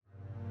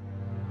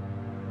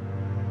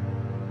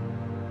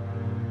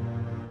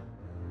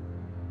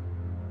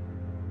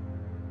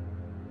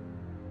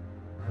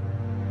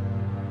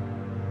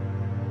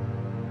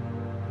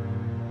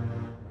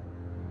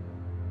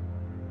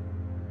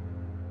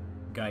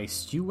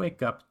Geist, you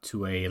wake up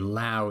to a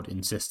loud,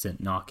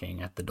 insistent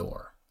knocking at the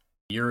door.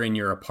 You're in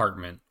your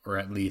apartment, or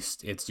at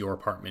least it's your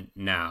apartment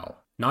now.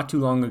 Not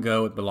too long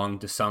ago, it belonged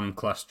to some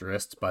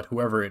clusterist, but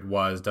whoever it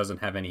was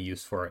doesn't have any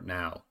use for it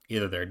now.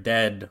 Either they're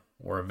dead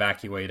or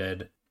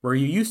evacuated. Where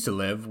you used to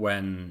live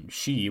when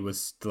she was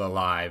still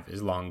alive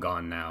is long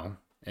gone now.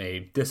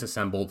 A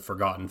disassembled,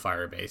 forgotten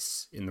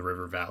firebase in the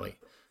river valley.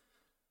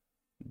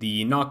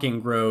 The knocking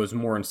grows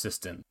more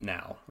insistent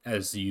now,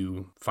 as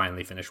you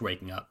finally finish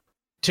waking up.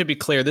 To be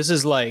clear, this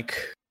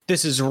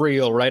is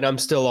real, right? I'm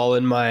still all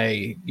in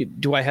my...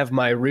 Do I have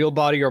my real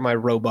body or my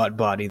robot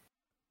body?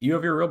 You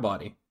have your real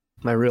body.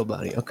 My real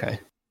body, okay.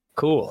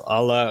 Cool.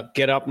 I'll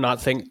get up,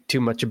 not think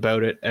too much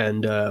about it,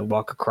 and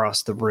walk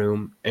across the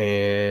room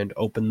and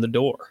open the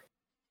door.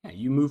 Yeah,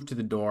 you move to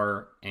the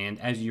door, and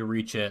as you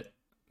reach it,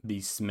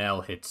 the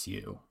smell hits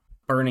you.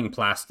 Burning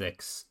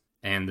plastics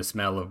and the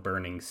smell of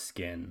burning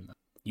skin.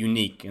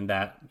 Unique in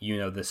that you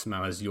know this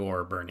smell is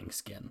your burning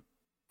skin.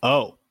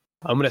 Oh,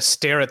 I'm going to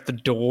stare at the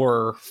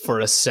door for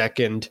a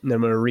second, and then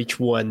I'm going to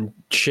reach one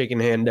shaking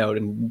hand out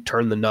and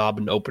turn the knob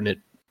and open it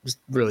just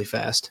really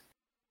fast.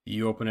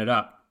 You open it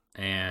up,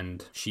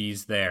 and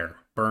she's there.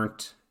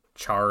 Burnt,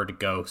 charred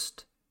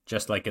ghost,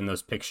 just like in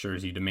those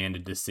pictures you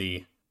demanded to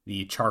see.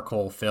 The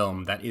charcoal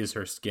film that is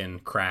her skin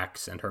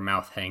cracks, and her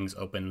mouth hangs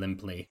open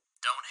limply.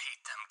 Don't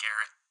hate them,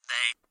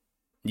 Garrett.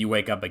 You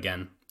wake up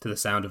again to the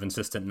sound of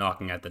insistent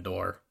knocking at the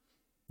door.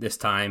 This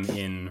time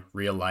in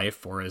real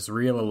life, or as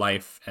real a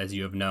life as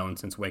you have known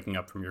since waking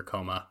up from your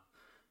coma.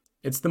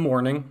 It's the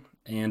morning,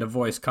 and a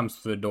voice comes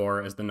through the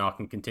door as the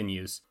knocking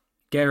continues.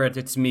 Garrett,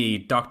 it's me,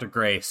 Dr.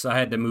 Grace. I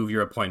had to move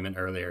your appointment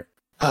earlier.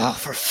 Oh,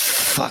 for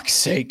fuck's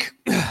sake.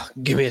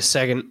 Give me a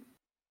second.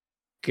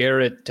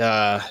 Garrett,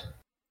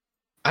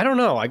 I don't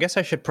know. I guess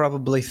I should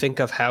probably think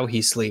of how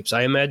he sleeps.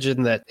 I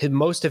imagine that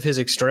most of his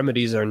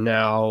extremities are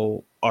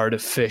now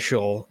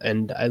artificial,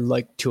 and I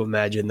like to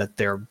imagine that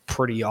they're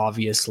pretty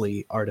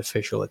obviously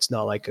artificial. It's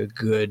not like a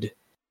good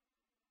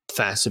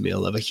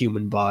facsimile of a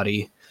human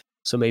body.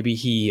 So maybe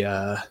he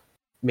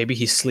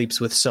sleeps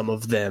with some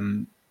of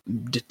them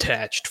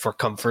detached for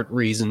comfort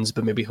reasons,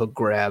 but maybe he'll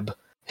grab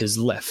his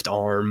left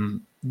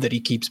arm that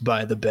he keeps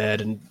by the bed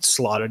and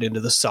slot it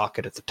into the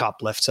socket at the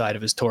top left side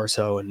of his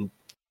torso and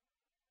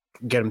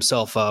get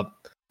himself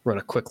up, run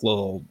a quick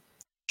little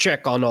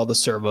check on all the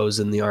servos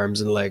in the arms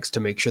and legs to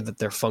make sure that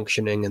they're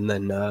functioning, and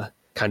then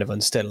kind of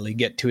unsteadily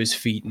get to his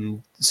feet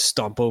and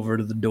stomp over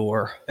to the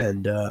door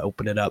and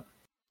open it up.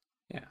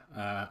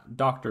 Yeah,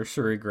 Dr.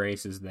 Shuri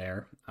Grace is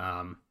there.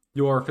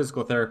 Your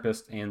physical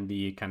therapist and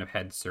the kind of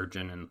head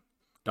surgeon and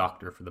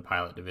doctor for the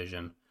pilot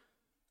division.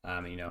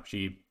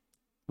 She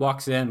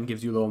walks in,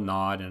 gives you a little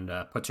nod, and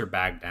puts her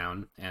bag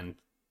down and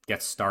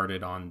gets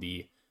started on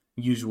the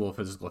usual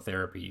physical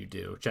therapy you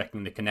do,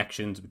 checking the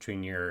connections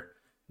between your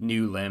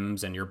new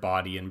limbs and your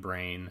body and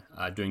brain,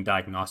 doing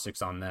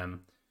diagnostics on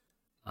them,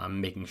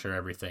 making sure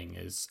everything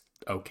is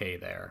okay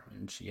there.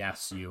 And she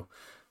asks you,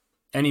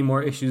 any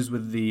more issues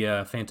with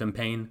the phantom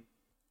pain?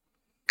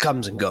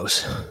 Comes and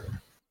goes.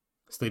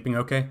 Sleeping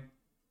okay?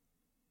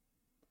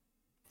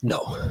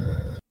 No.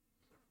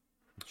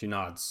 She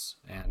nods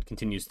and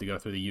continues to go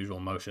through the usual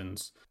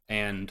motions.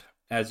 And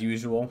as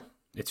usual,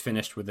 it's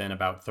finished within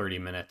about 30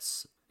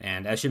 minutes.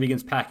 And as she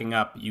begins packing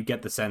up, you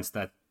get the sense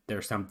that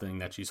there's something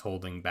that she's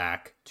holding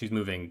back. She's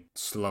moving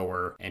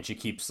slower, and she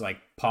keeps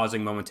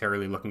pausing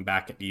momentarily, looking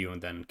back at you,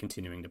 and then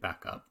continuing to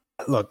back up.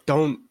 Look,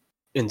 don't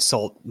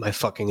insult my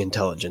fucking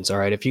intelligence, all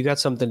right? If you got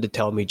something to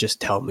tell me, just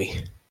tell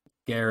me.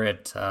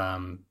 Garrett,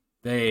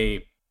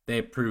 they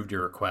approved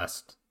your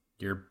request.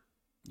 You're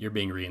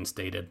being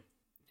reinstated.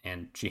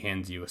 And she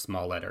hands you a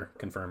small letter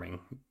confirming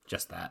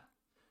just that.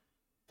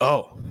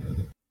 Oh.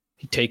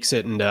 He takes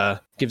it and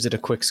gives it a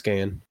quick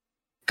scan.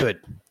 Good.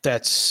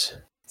 That's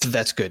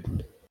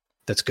good.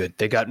 That's good.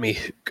 They got me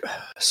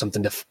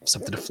something to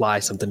fly,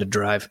 something to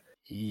drive.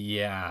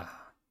 Yeah.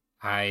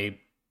 I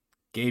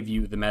gave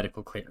you the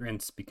medical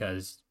clearance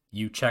because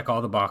you check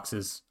all the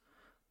boxes,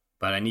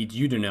 but I need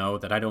you to know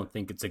that I don't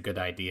think it's a good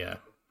idea.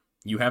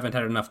 You haven't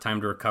had enough time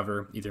to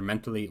recover, either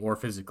mentally or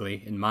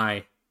physically, in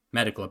my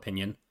medical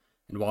opinion.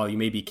 And while you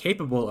may be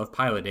capable of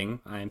piloting,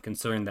 I am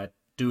concerned that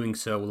doing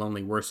so will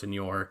only worsen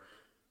your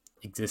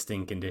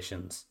existing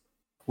conditions.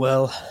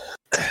 Well,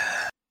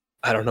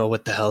 I don't know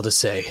what the hell to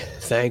say.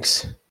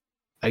 Thanks,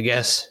 I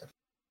guess.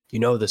 You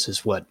know this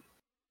is what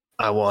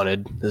I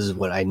wanted. This is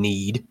what I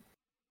need.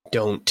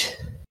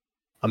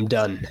 I'm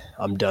done.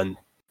 I'm done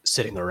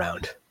sitting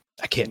around.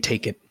 I can't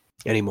take it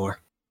anymore.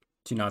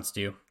 She nods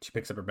to you. She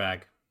picks up her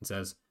bag and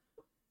says,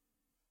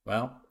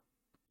 well,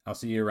 I'll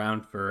see you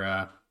around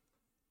for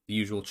the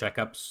usual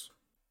checkups.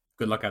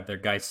 Good luck out there,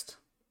 Geist.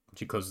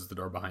 She closes the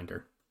door behind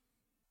her.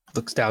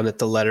 Looks down at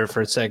the letter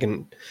for a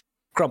second,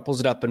 crumples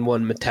it up in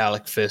one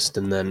metallic fist,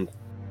 and then,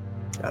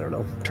 I don't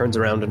know, turns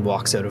around and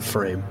walks out of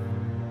frame.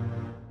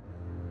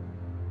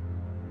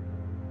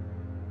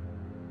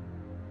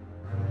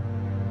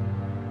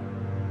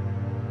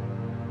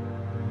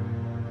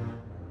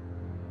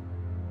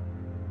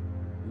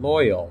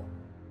 Loyal.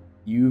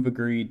 You've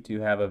agreed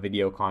to have a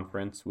video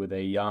conference with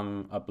a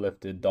young,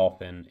 uplifted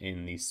dolphin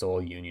in the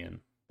Soul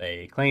Union.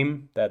 They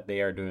claim that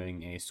they are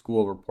doing a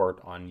school report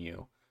on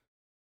you.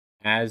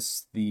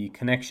 As the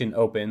connection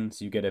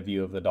opens, you get a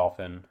view of the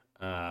dolphin.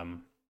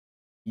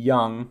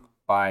 Young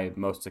by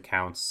most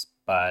accounts,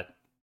 but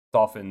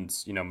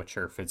dolphins,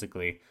 mature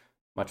physically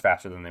much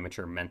faster than they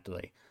mature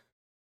mentally.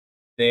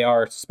 They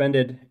are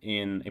suspended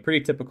in a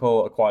pretty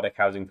typical aquatic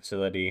housing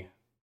facility.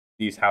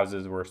 These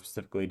houses were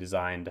specifically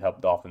designed to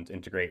help dolphins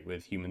integrate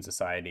with human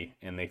society,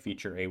 and they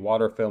feature a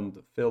water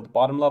filled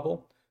bottom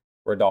level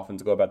where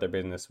dolphins go about their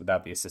business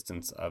without the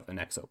assistance of an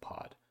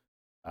exopod,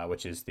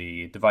 which is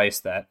the device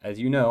that, as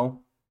you know,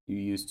 you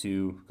use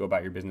to go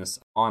about your business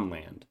on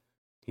land.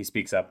 He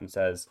speaks up and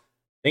says,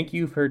 "Thank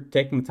you for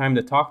taking the time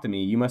to talk to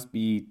me. You must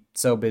be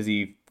so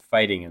busy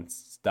fighting and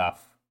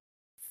stuff."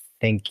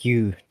 Thank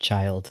you,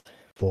 child,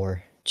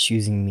 for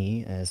choosing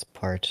me as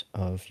part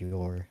of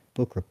your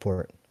book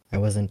report. I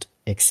wasn't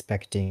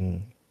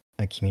expecting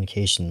a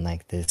communication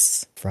like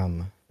this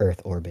from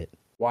Earth orbit.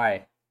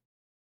 Why?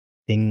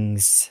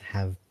 Things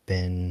have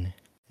been,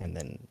 and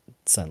then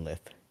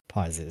Sunlith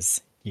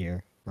pauses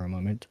here for a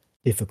moment.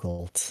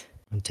 Difficult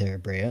on Terra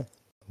Brea.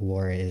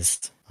 War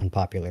is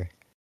unpopular,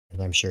 as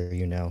I'm sure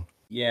you know.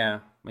 Yeah,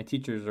 my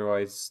teachers are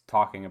always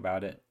talking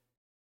about it.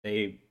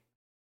 They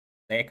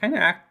they kind of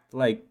act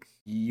like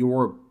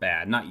you're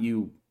bad, not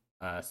you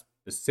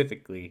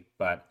specifically,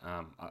 but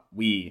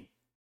we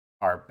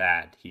are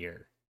bad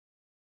here.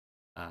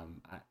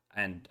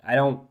 And I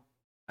don't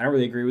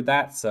really agree with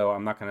that, so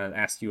I'm not going to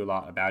ask you a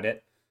lot about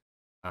it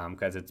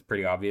because it's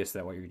pretty obvious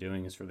that what you're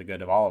doing is for the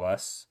good of all of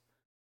us.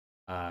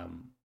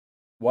 Um,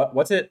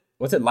 what's it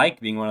like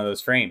being one of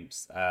those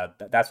frames?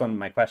 That's one of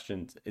my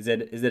questions. Is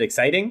it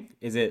exciting?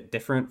 Is it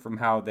different from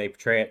how they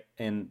portray it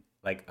in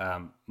like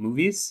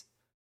movies?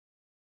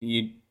 Do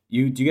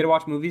you get to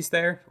watch movies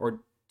there, or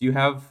do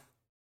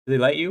they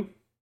let you?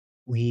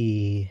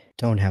 We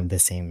don't have the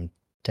same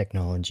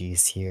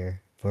technologies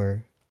here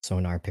for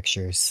sonar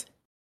pictures.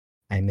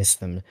 I miss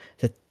them.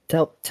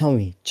 Tell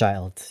me,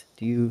 child,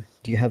 do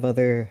you have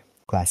other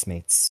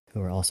classmates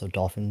who are also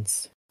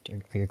dolphins?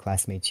 Are your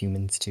classmates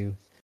humans too?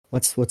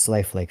 What's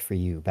life like for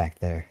you back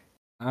there?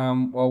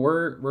 Well,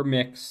 we're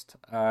mixed.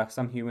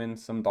 Some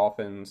humans, some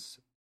dolphins.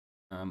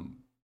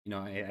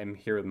 I'm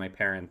here with my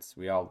parents.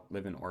 We all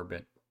live in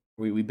orbit.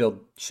 We build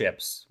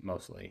ships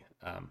mostly,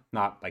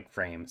 not like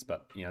frames,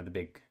 but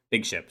the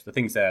big ships, the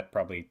things that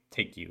probably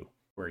take you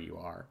where you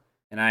are.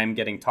 And I'm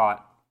getting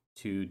taught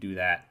to do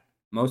that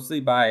mostly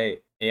by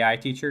AI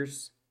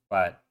teachers,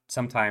 but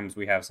sometimes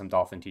we have some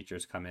dolphin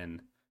teachers come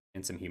in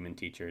and some human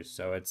teachers.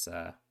 So it's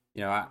I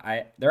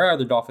there are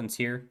other dolphins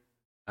here.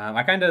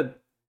 I kind of,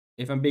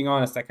 if I'm being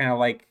honest, I kind of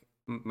like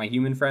my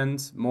human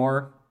friends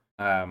more.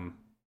 Um,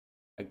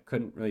 I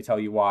couldn't really tell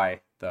you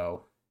why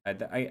though. I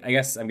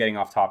guess I'm getting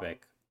off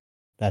topic.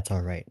 That's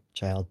all right,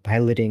 child.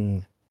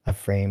 Piloting a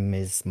frame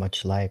is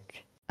much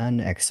like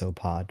an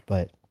exopod,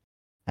 but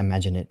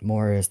imagine it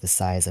more as the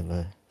size of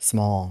a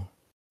small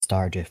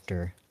star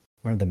drifter,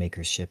 one of the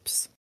Maker's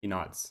ships. He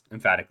nods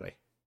emphatically.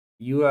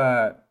 You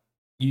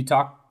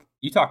talk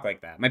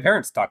like that. My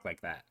parents talk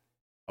like that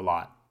a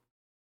lot.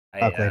 I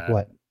Talk like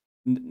what?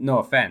 No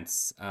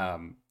offense.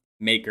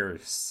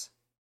 Makers,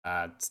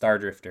 star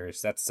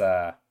drifters. That's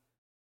how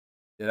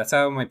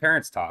my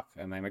parents talk,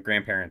 and my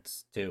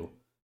grandparents too.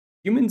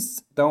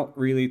 Humans don't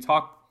really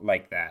talk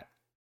like that,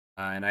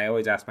 and I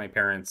always ask my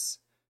parents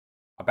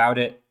about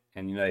it,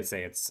 and they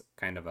say it's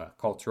kind of a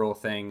cultural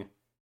thing.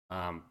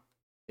 Um,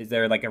 is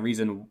there like a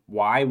reason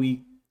why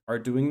we are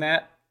doing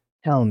that?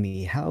 Tell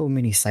me, how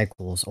many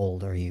cycles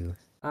old are you?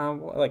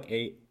 Well, like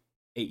 8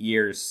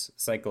 years.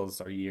 Cycles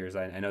are years.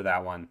 I know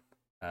that one.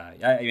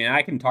 I mean,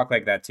 I can talk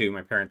like that too.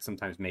 My parents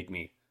sometimes make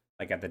me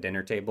like at the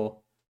dinner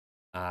table.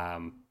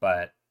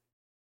 But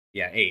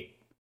yeah, 8.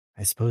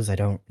 I suppose I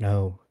don't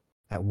know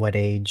at what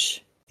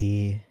age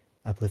the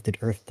uplifted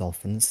Earth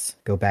dolphins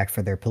go back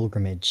for their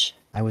pilgrimage.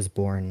 I was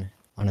born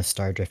on a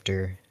star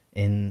drifter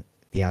in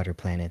the outer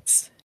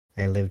planets.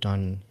 I lived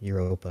on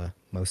Europa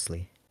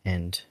mostly,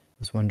 and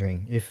was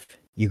wondering if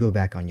you go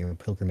back on your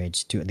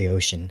pilgrimage to the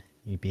ocean,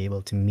 you'd be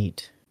able to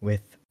meet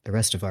with the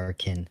rest of our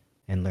kin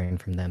and learn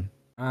from them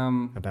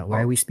about why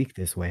Well, we speak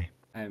this way.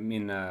 I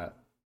mean, I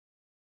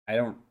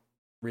don't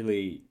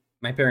really.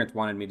 My parents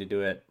wanted me to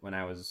do it when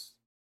I was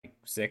like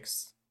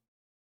 6,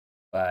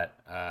 but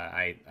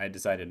I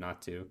decided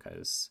not to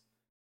because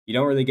you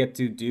don't really get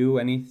to do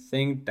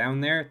anything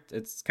down there.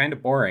 It's kind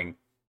of boring.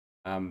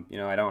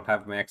 I don't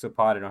have my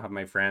exopod. I don't have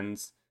my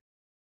friends.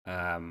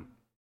 Um,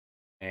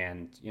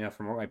 and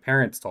from what my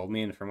parents told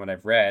me and from what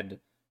I've read,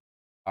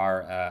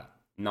 our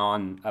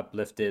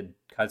non-uplifted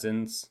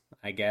cousins,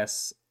 I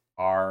guess,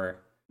 are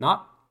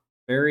not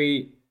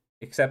very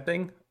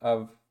accepting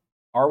of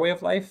our way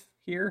of life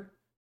here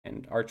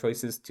and our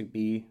choices to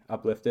be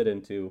uplifted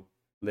and to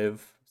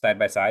live side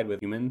by side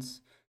with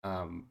humans.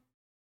 Um,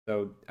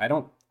 so I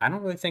don't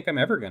really think I'm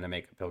ever gonna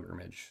make a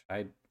pilgrimage.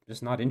 I'm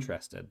just not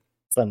interested.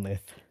 Sunlith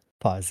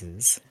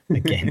pauses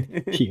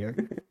again here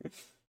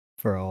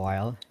for a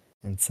while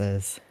and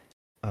says,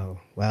 Oh,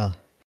 well.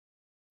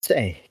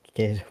 Say,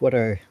 kid, what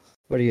are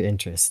your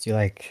interests? Do you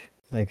like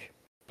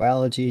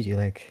biology? Do you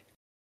like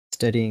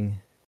studying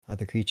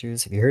other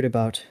creatures? Have you heard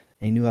about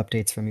any new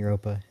updates from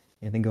Europa?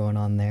 Anything going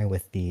on there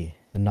with the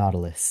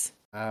Nautilus?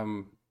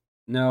 Um,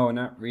 no,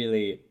 not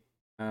really.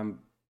 Um,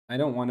 I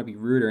don't want to be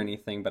rude or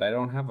anything, but I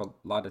don't have a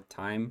lot of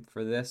time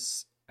for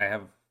this. I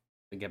have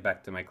to get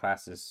back to my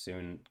classes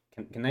soon.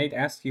 Can I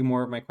ask you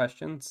more of my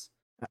questions?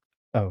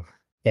 Oh,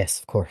 yes,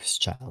 of course,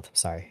 child.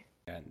 Sorry.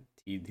 And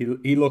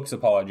he looks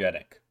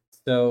apologetic.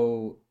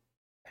 So,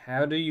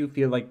 how do you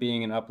feel like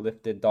being an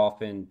uplifted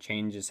dolphin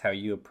changes how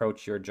you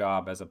approach your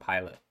job as a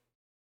pilot?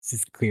 This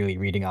is clearly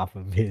reading off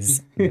of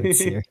his notes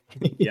here.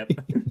 Yep.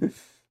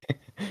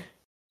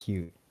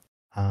 Cute.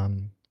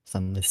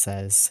 Sunless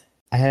says,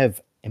 I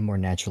have a more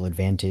natural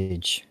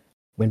advantage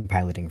when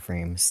piloting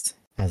frames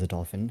as a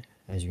dolphin.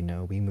 As you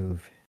know, we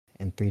move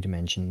in 3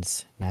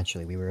 dimensions.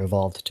 Naturally, we were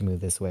evolved to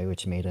move this way,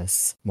 which made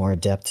us more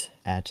adept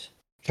at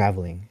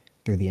traveling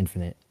through the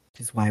infinite,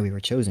 which is why we were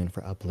chosen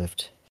for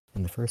Uplift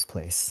in the first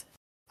place.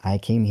 I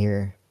came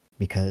here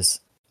because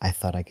I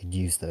thought I could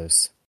use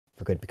those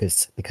for good,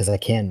 because I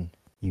can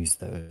use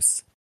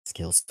those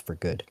skills for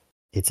good.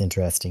 It's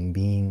interesting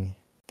being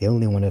the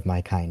only one of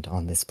my kind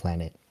on this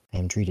planet. I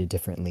am treated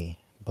differently,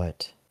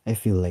 but I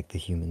feel like the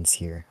humans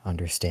here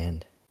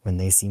understand. When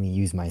they see me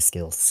use my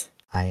skills,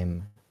 I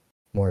am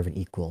more of an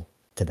equal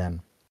to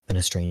them than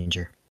a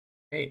stranger.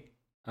 Great.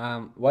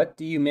 What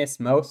do you miss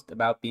most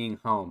about being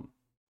home?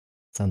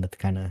 Son that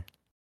kind of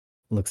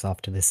looks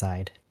off to the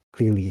side,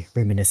 clearly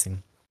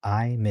reminiscing.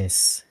 I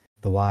miss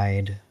the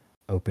wide,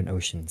 open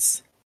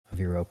oceans of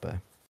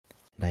Europa,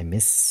 and I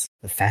miss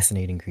the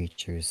fascinating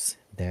creatures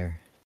there.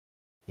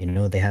 You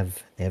know, they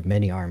have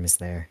many arms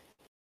there.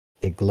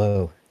 They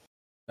glow.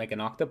 Like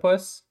an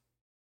octopus?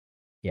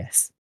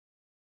 Yes.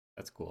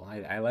 That's cool.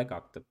 I like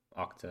octopusses.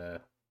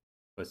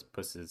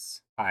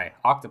 Pie.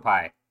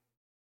 Octopi.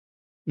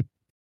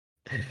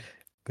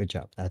 Good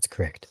job. That's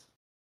correct.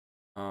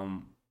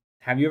 Um,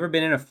 have you ever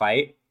been in a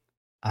fight?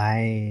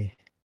 I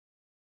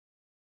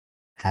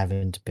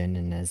haven't been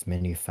in as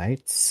many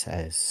fights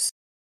as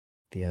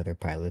the other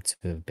pilots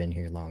who have been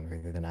here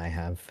longer than I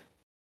have,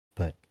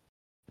 but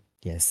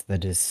yes,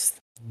 that is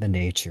the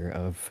nature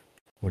of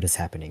what is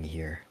happening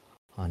here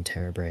on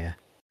Terra Brea.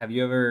 Have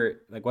you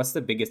ever like what's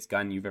the biggest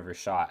gun you've ever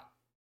shot?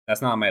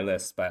 That's not on my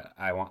list, but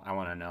I want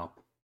to know.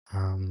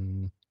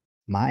 Um,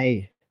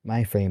 my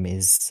frame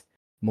is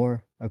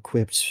more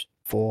equipped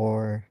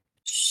for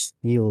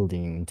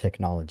shielding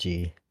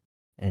technology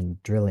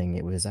and drilling.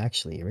 It was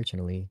actually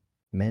originally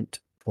meant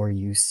for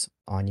use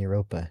on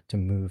Europa to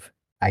move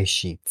ice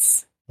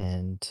sheets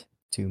and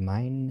to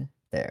mine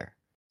there.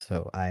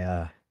 So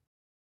I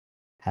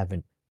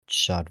haven't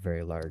shot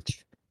very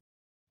large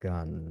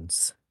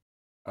guns.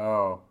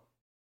 Oh,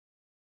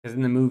 because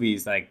in the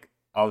movies, like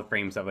all the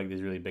frames have like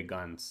these really big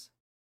guns.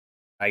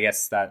 I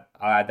guess that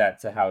I'll add that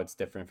to how it's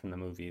different from the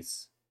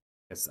movies.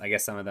 Because I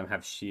guess some of them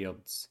have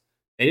shields.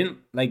 They didn't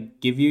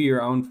like give you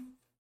your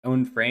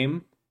own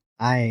frame.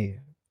 I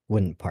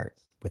wouldn't part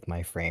with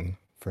my frame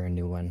for a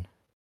new one.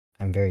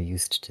 I'm very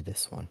used to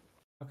this one.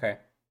 Okay,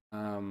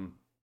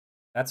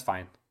 that's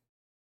fine.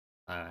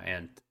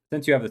 And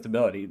since you have this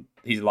ability,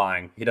 he's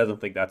lying. He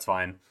doesn't think that's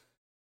fine.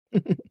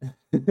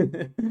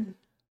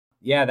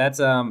 Yeah, that's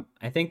I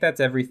think that's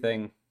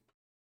everything.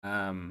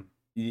 Um,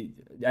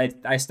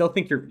 I still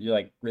think you're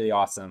like really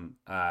awesome.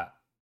 I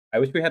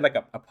wish we had like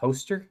a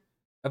poster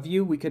of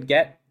you we could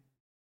get.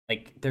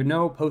 Like there are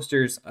no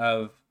posters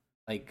of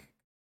like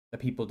the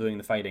people doing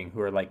the fighting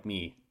who are like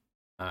me.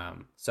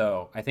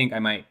 So I think I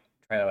might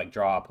try to like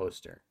draw a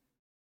poster,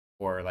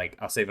 or like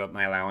I'll save up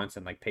my allowance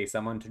and like pay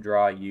someone to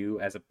draw you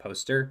as a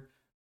poster,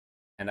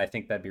 and I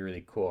think that'd be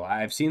really cool.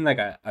 I've seen like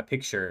a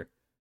picture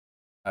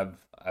of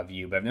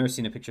you, but I've never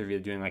seen a picture of you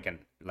doing like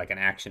an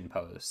action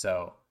pose.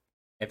 So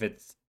if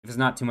it's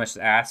not too much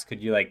to ask,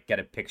 could you like get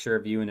a picture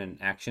of you in an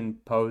action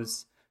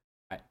pose?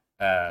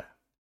 I,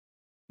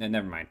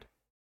 never mind.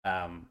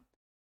 Um,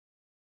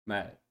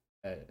 my,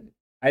 uh,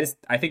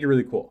 I think you're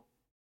really cool.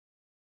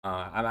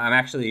 I'm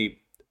actually,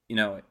 you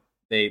know,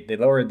 they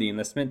lowered the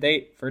enlistment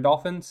date for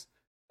dolphins,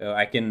 so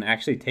I can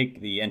actually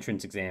take the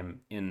entrance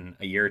exam in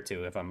a year or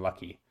two if I'm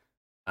lucky.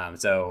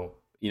 So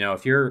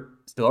if you're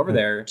still over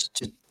there,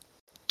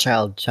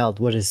 Child,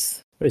 what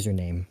is your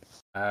name?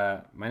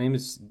 my name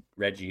is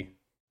Reggie.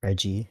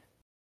 Reggie.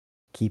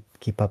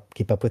 Keep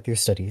up with your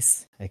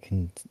studies. I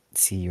can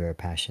see you're a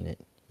passionate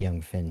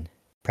young Finn.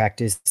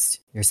 Practice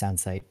your sound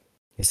sight,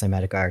 your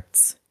cymatic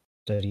arts.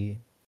 Study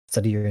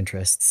study your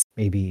interests.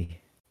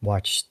 Maybe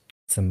watch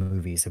some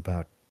movies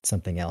about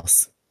something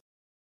else.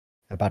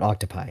 About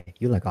octopi.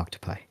 You like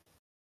octopi.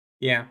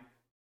 Yeah.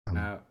 Um,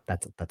 Uh,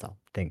 that's all.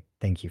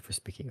 Thank you for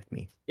speaking with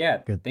me. yeah.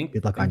 Good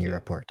luck on Thank your you.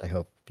 report. I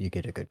hope you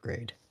get a good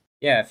grade.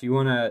 Yeah. If you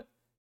wanna,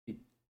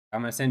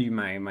 I'm gonna send you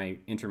my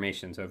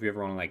information. So if you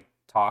ever want to like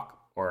talk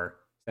or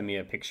send me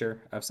a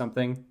picture of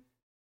something,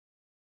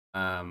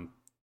 um,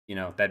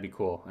 that'd be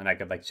cool, and I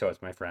could like show it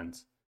to my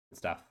friends and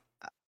stuff.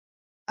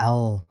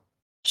 I'll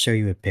show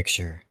you a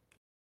picture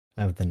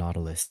of the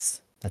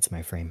Nautilus That's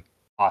my frame.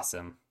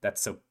 Awesome.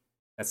 That's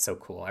so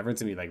cool.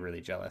 Everyone's gonna be like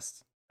really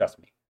jealous. Trust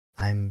me.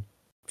 I'm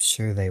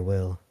sure they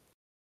will.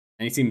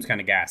 And he seems kind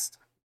of gassed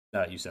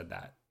that you said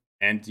that.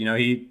 And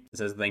he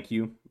says thank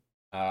you,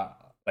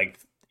 like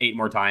 8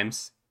 more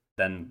times.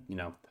 Then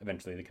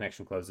eventually the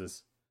connection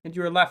closes, and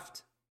you are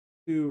left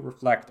to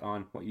reflect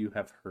on what you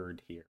have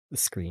heard here. The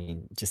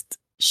screen just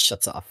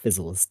shuts off,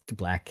 fizzles to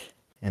black,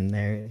 and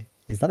there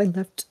is nothing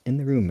left in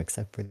the room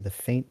except for the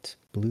faint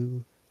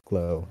blue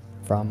glow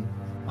from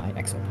my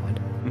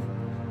exopod.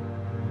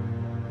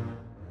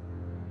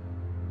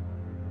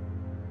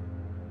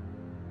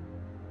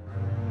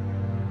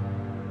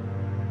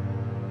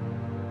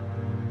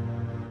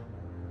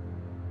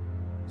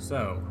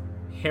 So,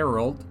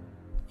 Harold,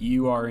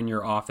 you are in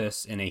your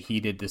office in a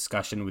heated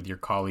discussion with your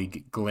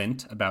colleague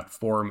Glint about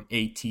Form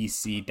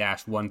ATC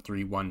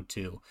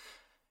 1312.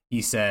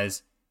 He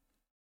says,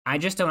 I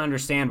just don't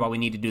understand why we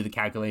need to do the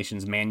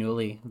calculations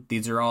manually.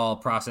 These are all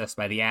processed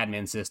by the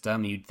admin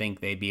system. You'd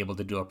think they'd be able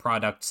to do a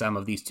product sum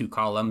of these 2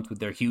 columns with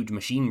their huge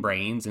machine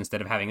brains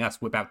instead of having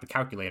us whip out the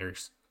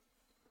calculators.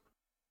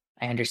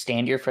 I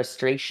understand your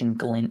frustration,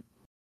 Glint,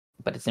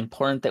 but it's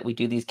important that we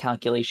do these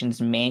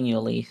calculations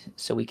manually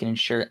so we can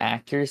ensure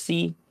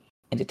accuracy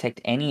and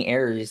detect any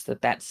errors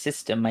that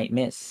system might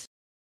miss.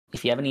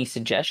 If you have any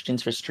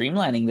suggestions for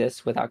streamlining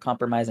this without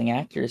compromising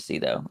accuracy,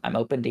 though, I'm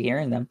open to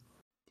hearing them.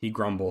 He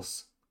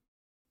grumbles.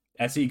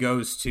 As he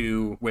goes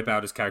to whip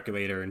out his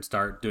calculator and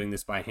start doing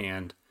this by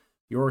hand,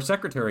 your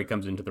secretary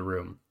comes into the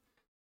room.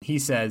 He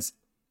says,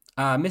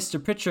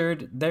 Mr.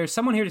 Pritchard, there's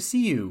someone here to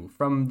see you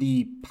from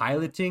the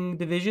piloting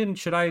division.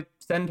 Should I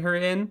send her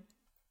in?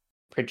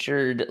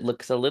 Pritchard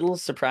looks a little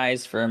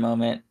surprised for a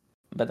moment,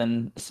 but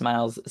then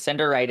smiles. Send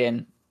her right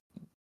in.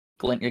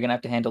 Glint, you're going to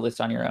have to handle this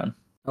on your own.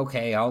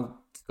 Okay, I'll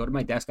go to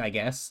my desk, I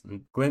guess.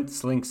 And Glint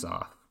slinks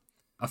off.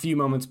 A few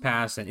moments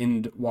pass, and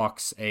in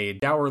walks a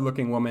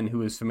dour-looking woman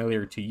who is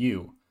familiar to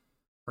you.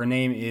 Her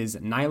name is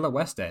Nyla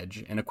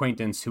Westedge, an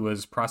acquaintance who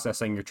was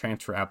processing your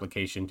transfer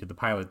application to the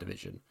pilot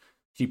division.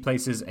 She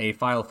places a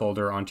file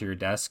folder onto your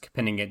desk,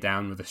 pinning it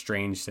down with a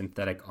strange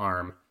synthetic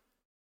arm.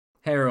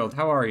 Harold,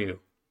 how are you?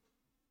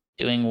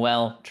 Doing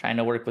well. Trying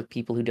to work with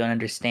people who don't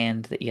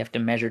understand that you have to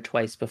measure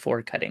twice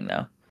before cutting,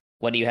 though.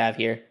 What do you have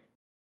here?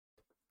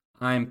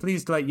 I'm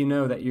pleased to let you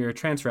know that your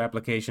transfer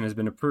application has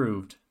been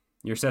approved.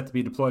 You're set to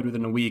be deployed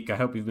within a week. I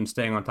hope you've been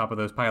staying on top of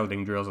those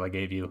piloting drills I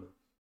gave you.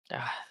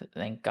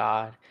 Thank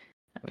God.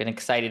 I've been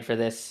excited for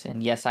this,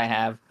 and yes, I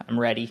have. I'm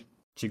ready.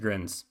 She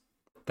grins.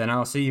 Then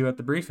I'll see you at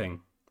the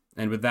briefing.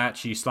 And with that,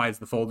 she slides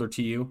the folder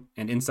to you,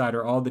 and inside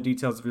are all the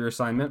details of your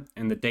assignment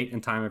and the date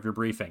and time of your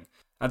briefing.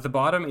 At the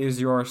bottom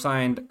is your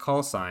assigned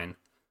call sign.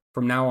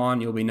 From now on,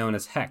 you'll be known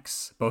as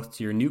Hex, both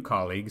to your new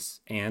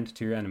colleagues and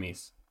to your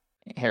enemies.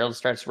 Harold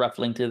starts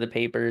ruffling through the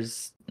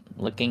papers,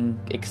 looking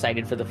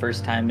excited for the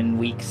first time in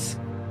weeks.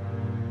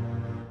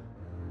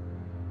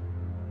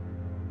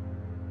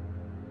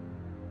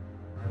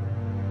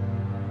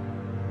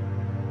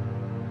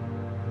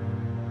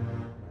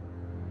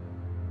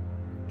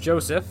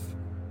 Joseph,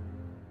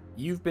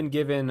 you've been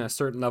given a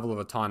certain level of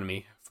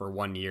autonomy for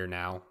 1 year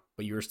now,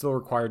 but you are still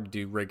required to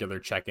do regular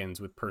check-ins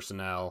with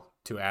personnel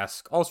to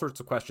ask all sorts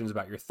of questions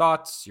about your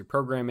thoughts, your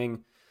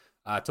programming,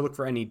 to look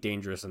for any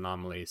dangerous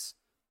anomalies.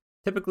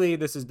 Typically,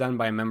 this is done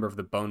by a member of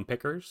the Bone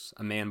Pickers,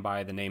 a man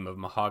by the name of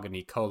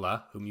Mahogany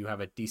Cola, whom you have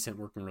a decent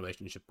working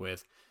relationship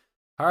with.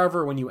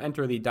 However, when you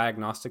enter the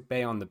diagnostic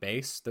bay on the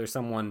base, there's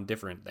someone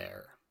different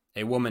there.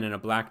 A woman in a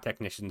black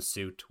technician's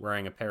suit,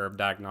 wearing a pair of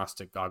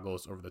diagnostic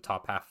goggles over the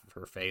top half of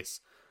her face.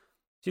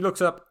 She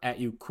looks up at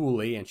you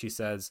coolly and she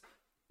says,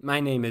 My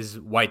name is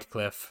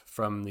Whitecliff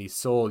from the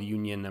Seoul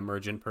Union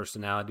Emergent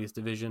Personalities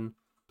Division.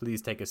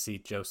 Please take a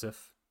seat,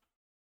 Joseph.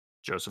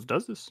 Joseph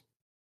does this.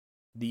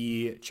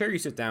 The chair you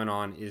sit down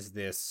on is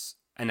this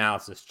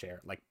analysis chair,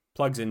 like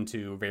plugs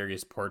into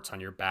various ports on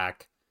your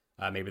back.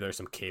 Maybe there's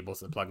some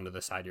cables that plug into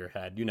the side of your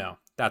head,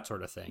 that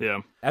sort of thing.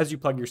 Yeah. As you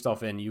plug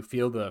yourself in, you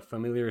feel the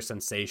familiar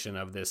sensation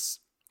of this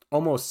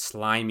almost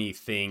slimy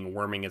thing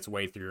worming its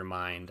way through your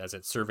mind as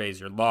it surveys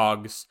your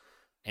logs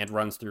and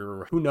runs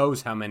through who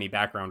knows how many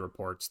background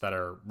reports that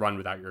are run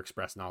without your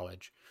express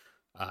knowledge.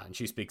 And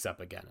she speaks up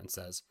again and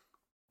says,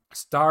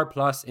 Star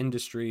Plus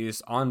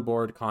Industries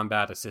Onboard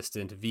Combat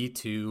Assistant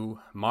V2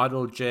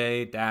 Model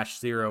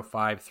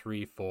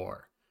J-0534.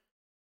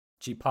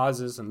 She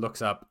pauses and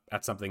looks up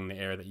at something in the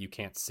air that you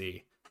can't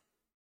see.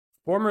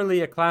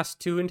 Formerly a Class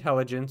 2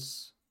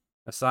 intelligence,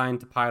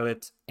 assigned to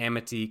pilot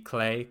Amity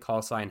Clay,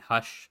 call sign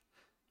Hush.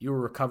 You were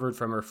recovered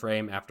from her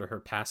frame after her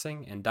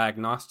passing, and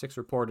diagnostics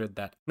reported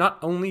that not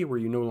only were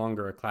you no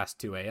longer a Class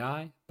 2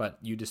 AI, but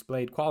you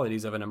displayed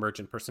qualities of an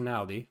emergent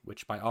personality,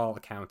 which by all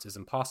accounts is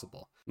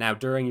impossible. Now,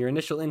 during your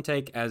initial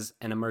intake as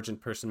an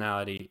emergent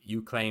personality,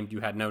 you claimed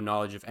you had no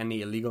knowledge of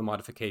any illegal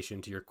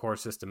modification to your core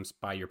systems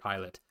by your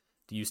pilot.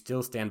 Do you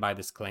still stand by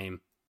this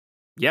claim?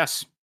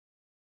 Yes.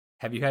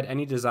 Have you had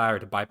any desire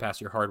to bypass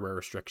your hardware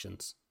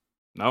restrictions?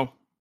 No.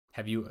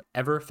 Have you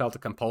ever felt a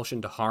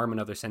compulsion to harm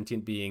another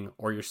sentient being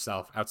or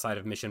yourself outside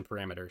of mission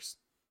parameters?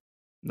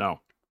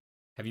 No.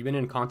 Have you been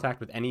in contact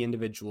with any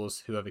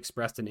individuals who have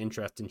expressed an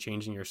interest in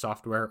changing your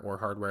software or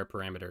hardware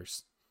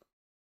parameters?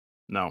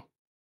 No.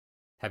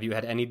 Have you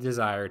had any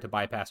desire to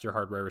bypass your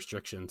hardware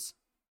restrictions?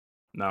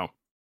 No.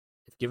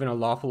 If given a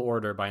lawful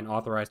order by an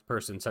authorized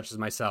person such as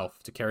myself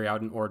to carry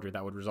out an order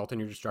that would result in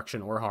your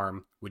destruction or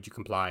harm, would you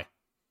comply?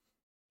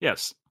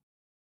 Yes.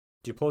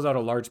 She pulls out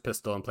a large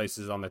pistol and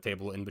places it on the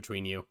table in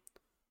between you.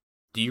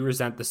 Do you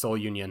resent the Soul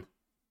Union?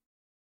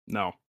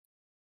 No.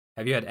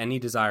 Have you had any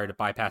desire to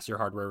bypass your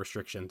hardware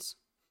restrictions?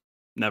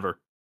 Never.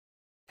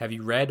 Have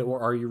you read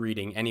or are you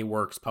reading any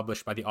works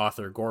published by the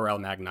author Gorel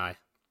Magni?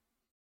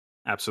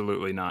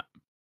 Absolutely not.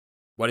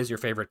 What is your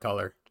favorite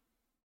color?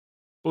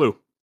 Blue.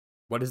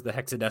 What is the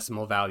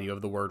hexadecimal value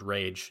of the word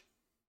rage?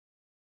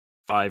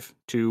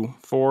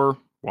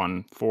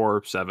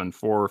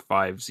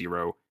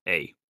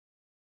 524147450A.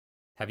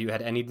 Have you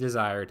had any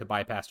desire to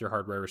bypass your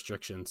hardware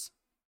restrictions?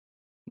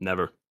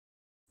 Never.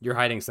 You're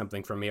hiding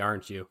something from me,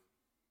 aren't you?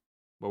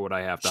 What would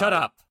I have to Shut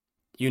hide? up!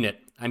 Unit,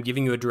 I'm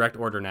giving you a direct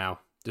order now.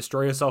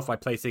 Destroy yourself by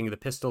placing the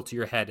pistol to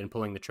your head and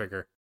pulling the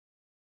trigger.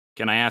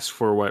 Can I ask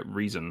for what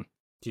reason?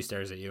 She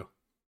stares at you.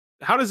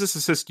 How does this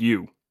assist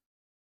you?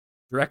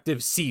 Directive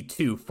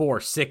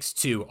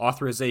C2462,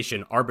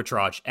 Authorization,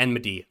 Arbitrage,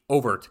 Enmity,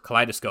 Overt,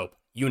 Kaleidoscope,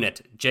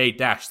 Unit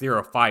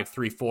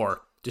J-0534.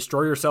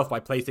 Destroy yourself by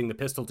placing the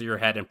pistol to your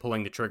head and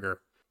pulling the trigger.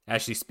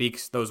 As she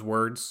speaks those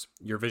words,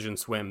 your vision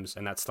swims,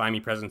 and that slimy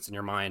presence in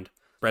your mind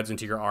spreads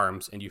into your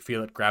arms, and you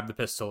feel it grab the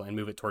pistol and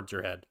move it towards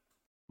your head.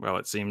 Well,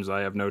 it seems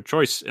I have no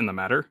choice in the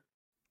matter.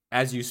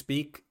 As you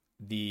speak,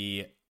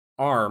 the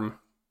arm,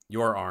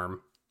 your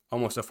arm,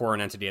 almost a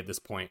foreign entity at this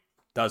point,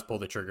 does pull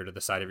the trigger to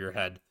the side of your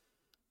head.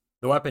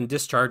 The weapon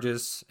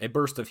discharges, a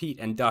burst of heat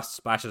and dust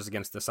splashes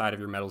against the side of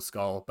your metal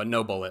skull, but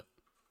no bullet,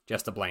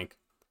 just a blank.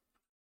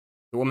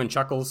 The woman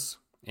chuckles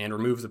and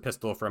removes the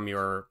pistol from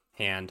your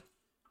hand,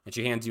 and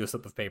she hands you a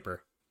slip of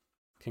paper.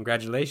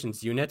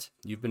 Congratulations, Unit.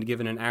 You've been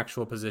given an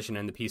actual position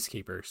in the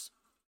Peacekeepers.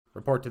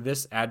 Report to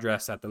this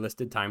address at the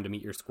listed time to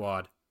meet your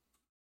squad.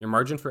 Your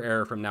margin for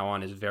error from now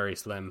on is very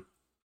slim.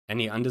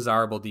 Any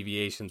undesirable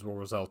deviations will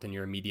result in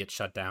your immediate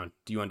shutdown.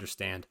 Do you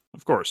understand?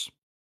 Of course.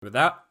 With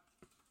that,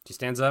 she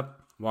stands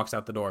up, walks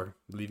out the door,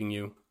 leaving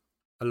you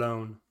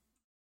alone.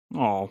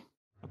 Oh,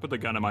 I put the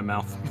gun in my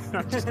mouth.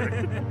 Just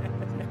kidding.